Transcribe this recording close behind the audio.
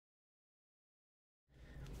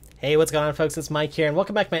Hey, what's going on, folks? It's Mike here, and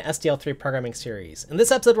welcome back to my SDL3 programming series. In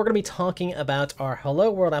this episode, we're going to be talking about our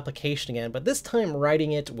Hello World application again, but this time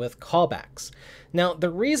writing it with callbacks. Now,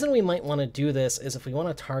 the reason we might want to do this is if we want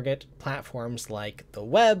to target platforms like the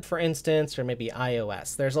web, for instance, or maybe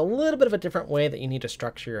iOS. There's a little bit of a different way that you need to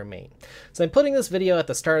structure your main. So I'm putting this video at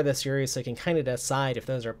the start of this series so you can kind of decide if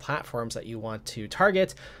those are platforms that you want to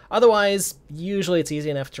target. Otherwise, usually it's easy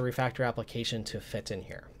enough to refactor your application to fit in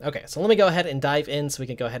here. Okay, so let me go ahead and dive in so we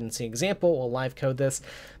can go ahead and see an example. We'll live code this.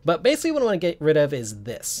 But basically what I want to get rid of is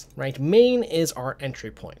this, right? Main is our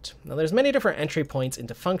entry point. Now there's many different entry points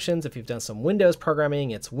into functions. If you've done some Windows programming,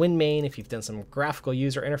 it's WinMain. If you've done some graphical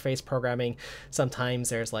user interface programming, sometimes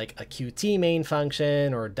there's like a Qt main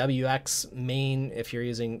function or WX main if you're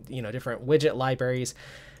using, different widget libraries.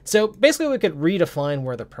 So basically we could redefine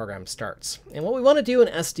where the program starts. And what we want to do in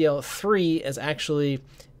SDL3 is actually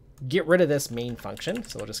get rid of this main function.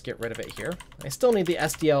 So we'll just get rid of it here. I still need the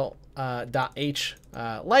SDL.h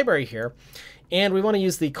library here. And we want to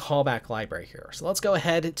use the callback library here. So let's go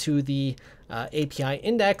ahead to the API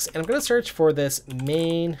index, and I'm going to search for this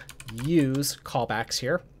main use callbacks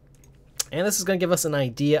here. And this is going to give us an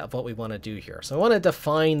idea of what we want to do here. So I want to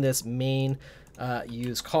define this main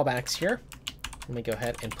use callbacks here. Let me go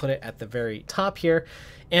ahead and put it at the very top here.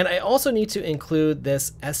 And I also need to include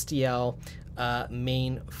this SDL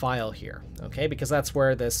main file here, okay? Because that's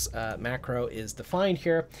where this macro is defined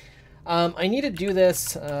here. I need to do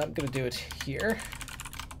this, I'm going to do it here.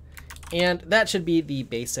 And that should be the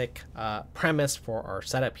basic premise for our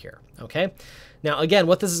setup here, okay? Now, again,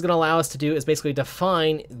 what this is going to allow us to do is basically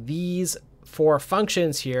define these four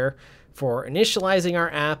functions here for initializing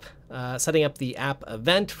our app, setting up the app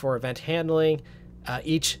event for event handling,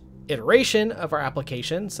 each iteration of our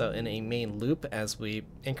application, so in a main loop as we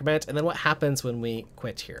increment, and then what happens when we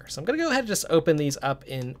quit here. So I'm going to go ahead and just open these up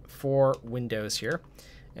in 4 windows here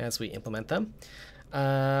as we implement them.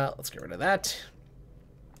 Let's get rid of that.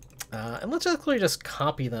 And let's actually just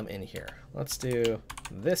copy them in here. Let's do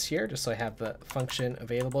this here, just so I have the function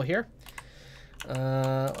available here.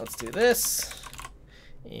 Let's do this.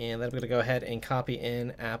 And then I'm going to go ahead and copy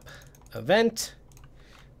in app event.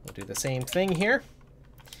 We'll do the same thing here.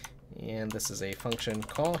 And this is a function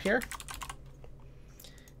call here.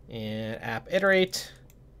 And app iterate.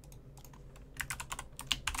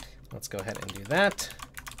 Let's go ahead and do that.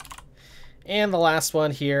 And the last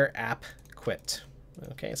one here, app quit.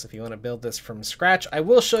 Okay, so if you want to build this from scratch, I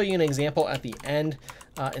will show you an example at the end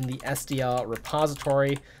in the SDL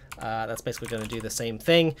repository. That's basically going to do the same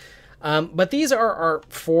thing. But these are our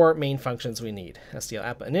 4 main functions we need. SDL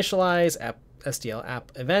app initialize, SDL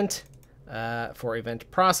app event for event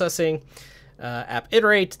processing, app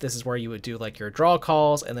iterate. This is where you would do like your draw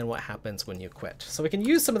calls, and then what happens when you quit. So we can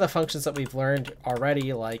use some of the functions that we've learned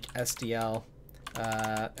already, like SDL,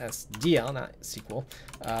 not SQL,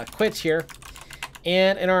 quit here.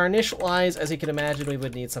 And in our initialize, as you can imagine, we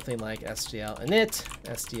would need something like SDL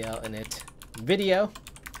init video.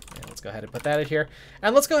 And let's go ahead and put that in here.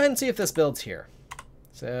 And let's go ahead and see if this builds here.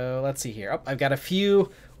 So let's see here. Oh, I've got a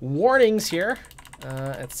few warnings here.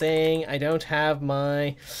 It's saying I don't have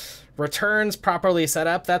my returns properly set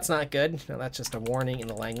up. That's not good. No, that's just a warning in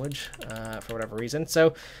the language for whatever reason.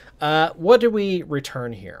 So what do we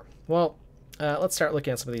return here? Well, let's start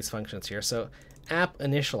looking at some of these functions here. So app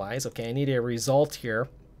initialize. Okay, I need a result here.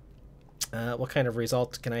 What kind of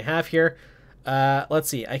result can I have here? Let's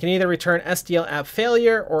see. I can either return SDL app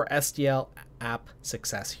failure or SDL app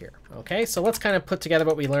success here. Okay, so let's kind of put together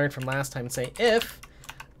what we learned from last time and say if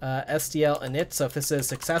SDL init, so if this is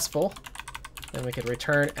successful, then we could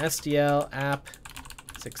return SDL app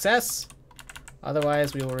success.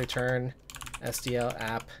 Otherwise, we will return SDL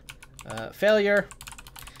app failure.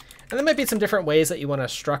 And there might be some different ways that you want to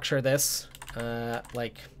structure this.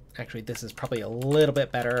 Actually, this is probably a little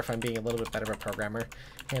bit better if I'm being a little bit better of a programmer,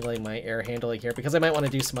 handling my error handling here, because I might want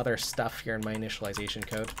to do some other stuff here in my initialization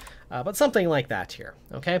code. But something like that here,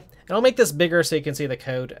 okay? And I'll make this bigger so you can see the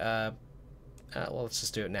code. Well, let's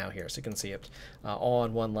just do it now here so you can see it all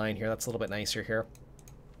on one line here. That's a little bit nicer here.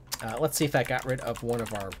 Let's see if that got rid of one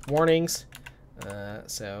of our warnings.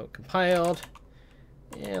 So compiled.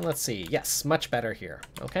 And let's see. Yes, much better here,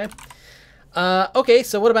 okay? Okay,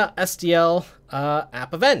 so what about SDL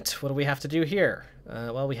app event? What do we have to do here?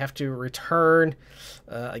 Well, we have to return,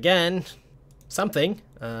 again, something,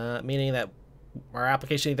 meaning that our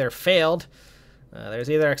application either failed, there's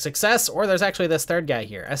either a success, or there's actually this third guy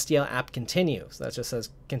here, SDL app continue. So that just says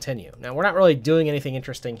continue. Now, we're not really doing anything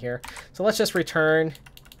interesting here, so let's just return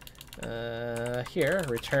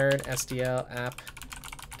return SDL app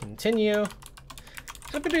continue.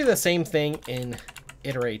 I'm going to do the same thing in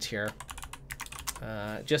iterate here.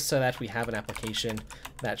 just so that we have an application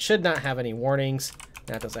that should not have any warnings.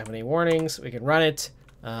 That doesn't have any warnings. We can run it,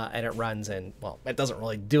 and it runs, and, well, it doesn't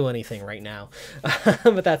really do anything right now,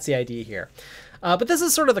 but that's the idea here. But this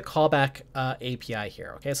is sort of the callback API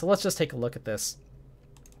here. Okay, so let's just take a look at this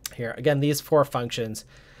here. Again, these 4 functions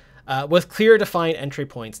with clear defined entry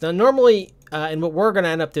points. Now, normally, and what we're going to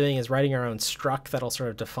end up doing is writing our own struct that'll sort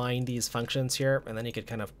of define these functions here, and then you could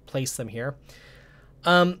kind of place them here.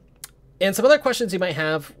 And some other questions you might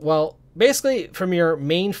have, well, basically from your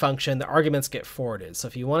main function, the arguments get forwarded. So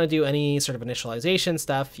if you want to do any sort of initialization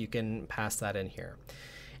stuff, you can pass that in here.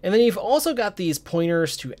 And then you've also got these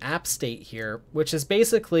pointers to appstate here, which is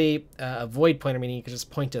basically a void pointer, meaning you can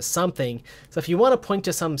just point to something. So if you want to point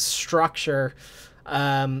to some structure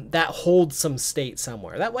that holds some state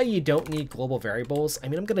somewhere, that way you don't need global variables. I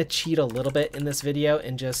mean, I'm going to cheat a little bit in this video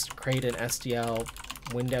and just create an SDL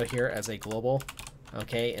window here as a global.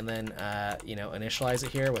 Okay, and then, you know, initialize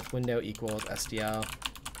it here with window equals SDL,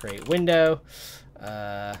 create window,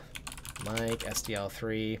 Mike,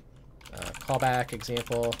 SDL3, callback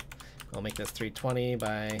example. I'll make this 320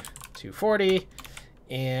 by 240.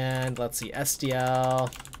 And let's see, SDL,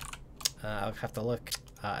 I'll have to look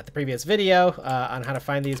at the previous video on how to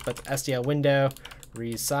find these, but SDL window,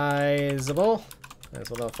 resizable. There's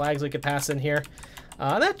little flags we could pass in here.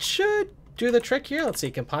 That should do the trick here. Let's see,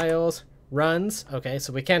 compiles. Runs. Okay,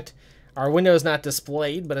 so we can't, our window is not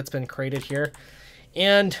displayed, but it's been created here.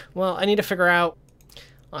 And, well, I need to figure out,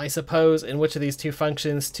 I suppose, in which of these 2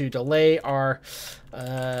 functions to delay our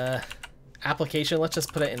application. Let's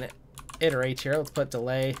just put it in iterate here. Let's put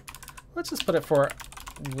delay. Let's just put it for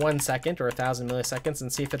 1 second or 1,000 milliseconds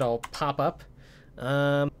and see if it'll pop up.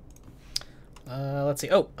 Let's see.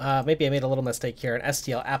 Oh, maybe I made a little mistake here. An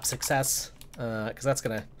SDL app success, because that's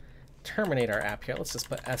going to terminate our app here. Let's just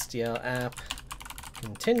put SDL app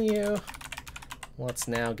continue. Let's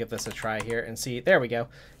now give this a try here and see. There we go.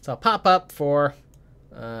 So I'll pop up for,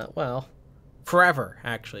 well, forever,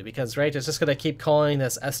 actually, because, right, it's just going to keep calling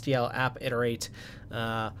this SDL app iterate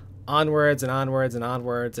onwards and onwards and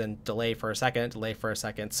onwards and delay for a second, delay for a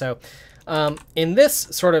second. So in this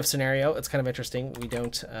sort of scenario, it's kind of interesting. We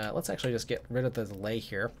don't, let's actually just get rid of the delay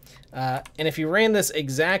here. And if you ran this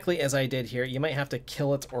exactly as I did here, you might have to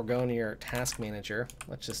kill it or go into your task manager.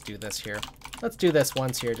 Let's just do this here. Let's do this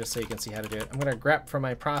once here just so you can see how to do it. I'm going to grep from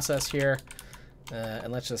my process here.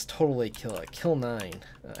 And let's just totally kill it. Kill 9.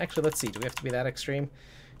 Actually, let's see. Do we have to be that extreme?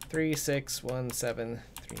 3, 6, 1, 7,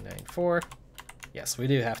 3, 9, 4. Yes, we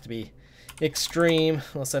do have to be extreme.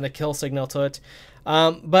 We'll send a kill signal to it.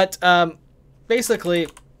 Basically,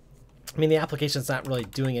 I mean, the application's not really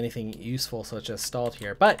doing anything useful, so it's just stalled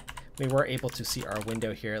here. But we were able to see our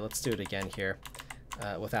window here. Let's do it again here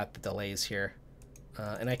without the delays here.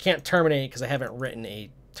 And I can't terminate because I haven't written a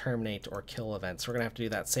terminate or kill event. So we're going to have to do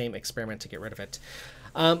that same experiment to get rid of it.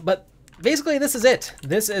 But basically, this is it.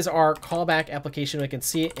 This is our callback application. We can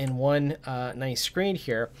see it in one nice screen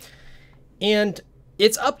here. And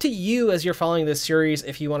it's up to you as you're following this series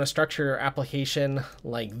if you want to structure your application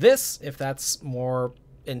like this, if that's more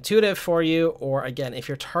intuitive for you, or again, if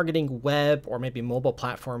you're targeting web or maybe mobile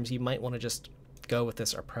platforms, you might want to just go with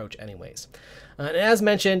this approach anyways. And as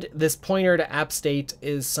mentioned, this pointer to appstate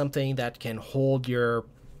is something that can hold your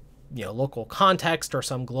local context or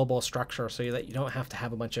some global structure so that you don't have to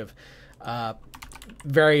have a bunch of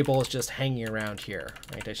variables just hanging around here,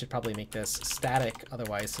 right? I should probably make this static,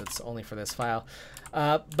 otherwise it's only for this file.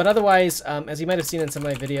 But otherwise, as you might have seen in some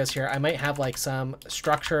of my videos here, I might have like some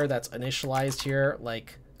structure that's initialized here,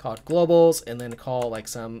 like called globals, and then call like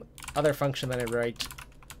some other function that I write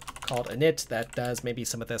called init that does maybe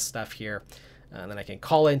some of this stuff here. And then I can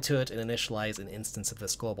call into it and initialize an instance of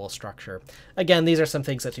this global structure. Again, these are some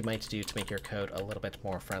things that you might do to make your code a little bit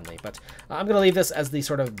more friendly. But I'm going to leave this as the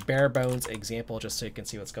sort of bare bones example just so you can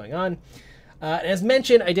see what's going on. As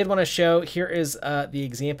mentioned, I did want to show, here is the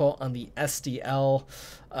example on the SDL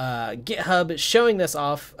GitHub showing this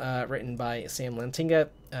off, written by Sam Lantinga,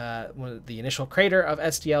 the initial creator of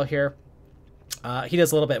SDL here. He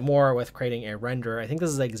does a little bit more with creating a renderer. I think this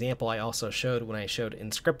is an example I also showed when I showed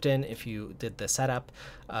Inscriptin if you did the setup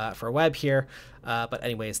for web here. But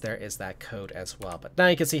anyways, there is that code as well. But now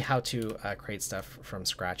you can see how to create stuff from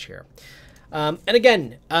scratch here. And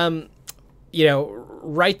again,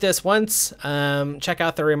 write this once, check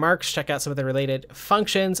out the remarks, check out some of the related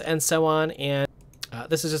functions and so on. And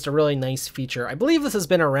this is just a really nice feature. I believe this has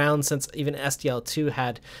been around since even SDL2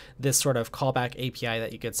 had this sort of callback API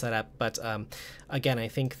that you could set up. But again, I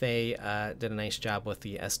think they did a nice job with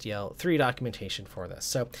the SDL3 documentation for this.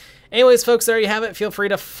 So anyways, folks, there you have it. Feel free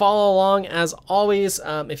to follow along as always.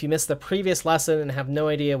 If you missed the previous lesson and have no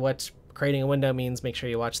idea what creating a window means make sure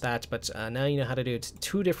you watch that, but now you know how to do it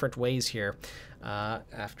 2 different ways here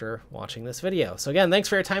after watching this video. So again, thanks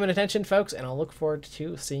for your time and attention, folks, and I'll look forward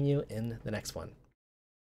to seeing you in the next one.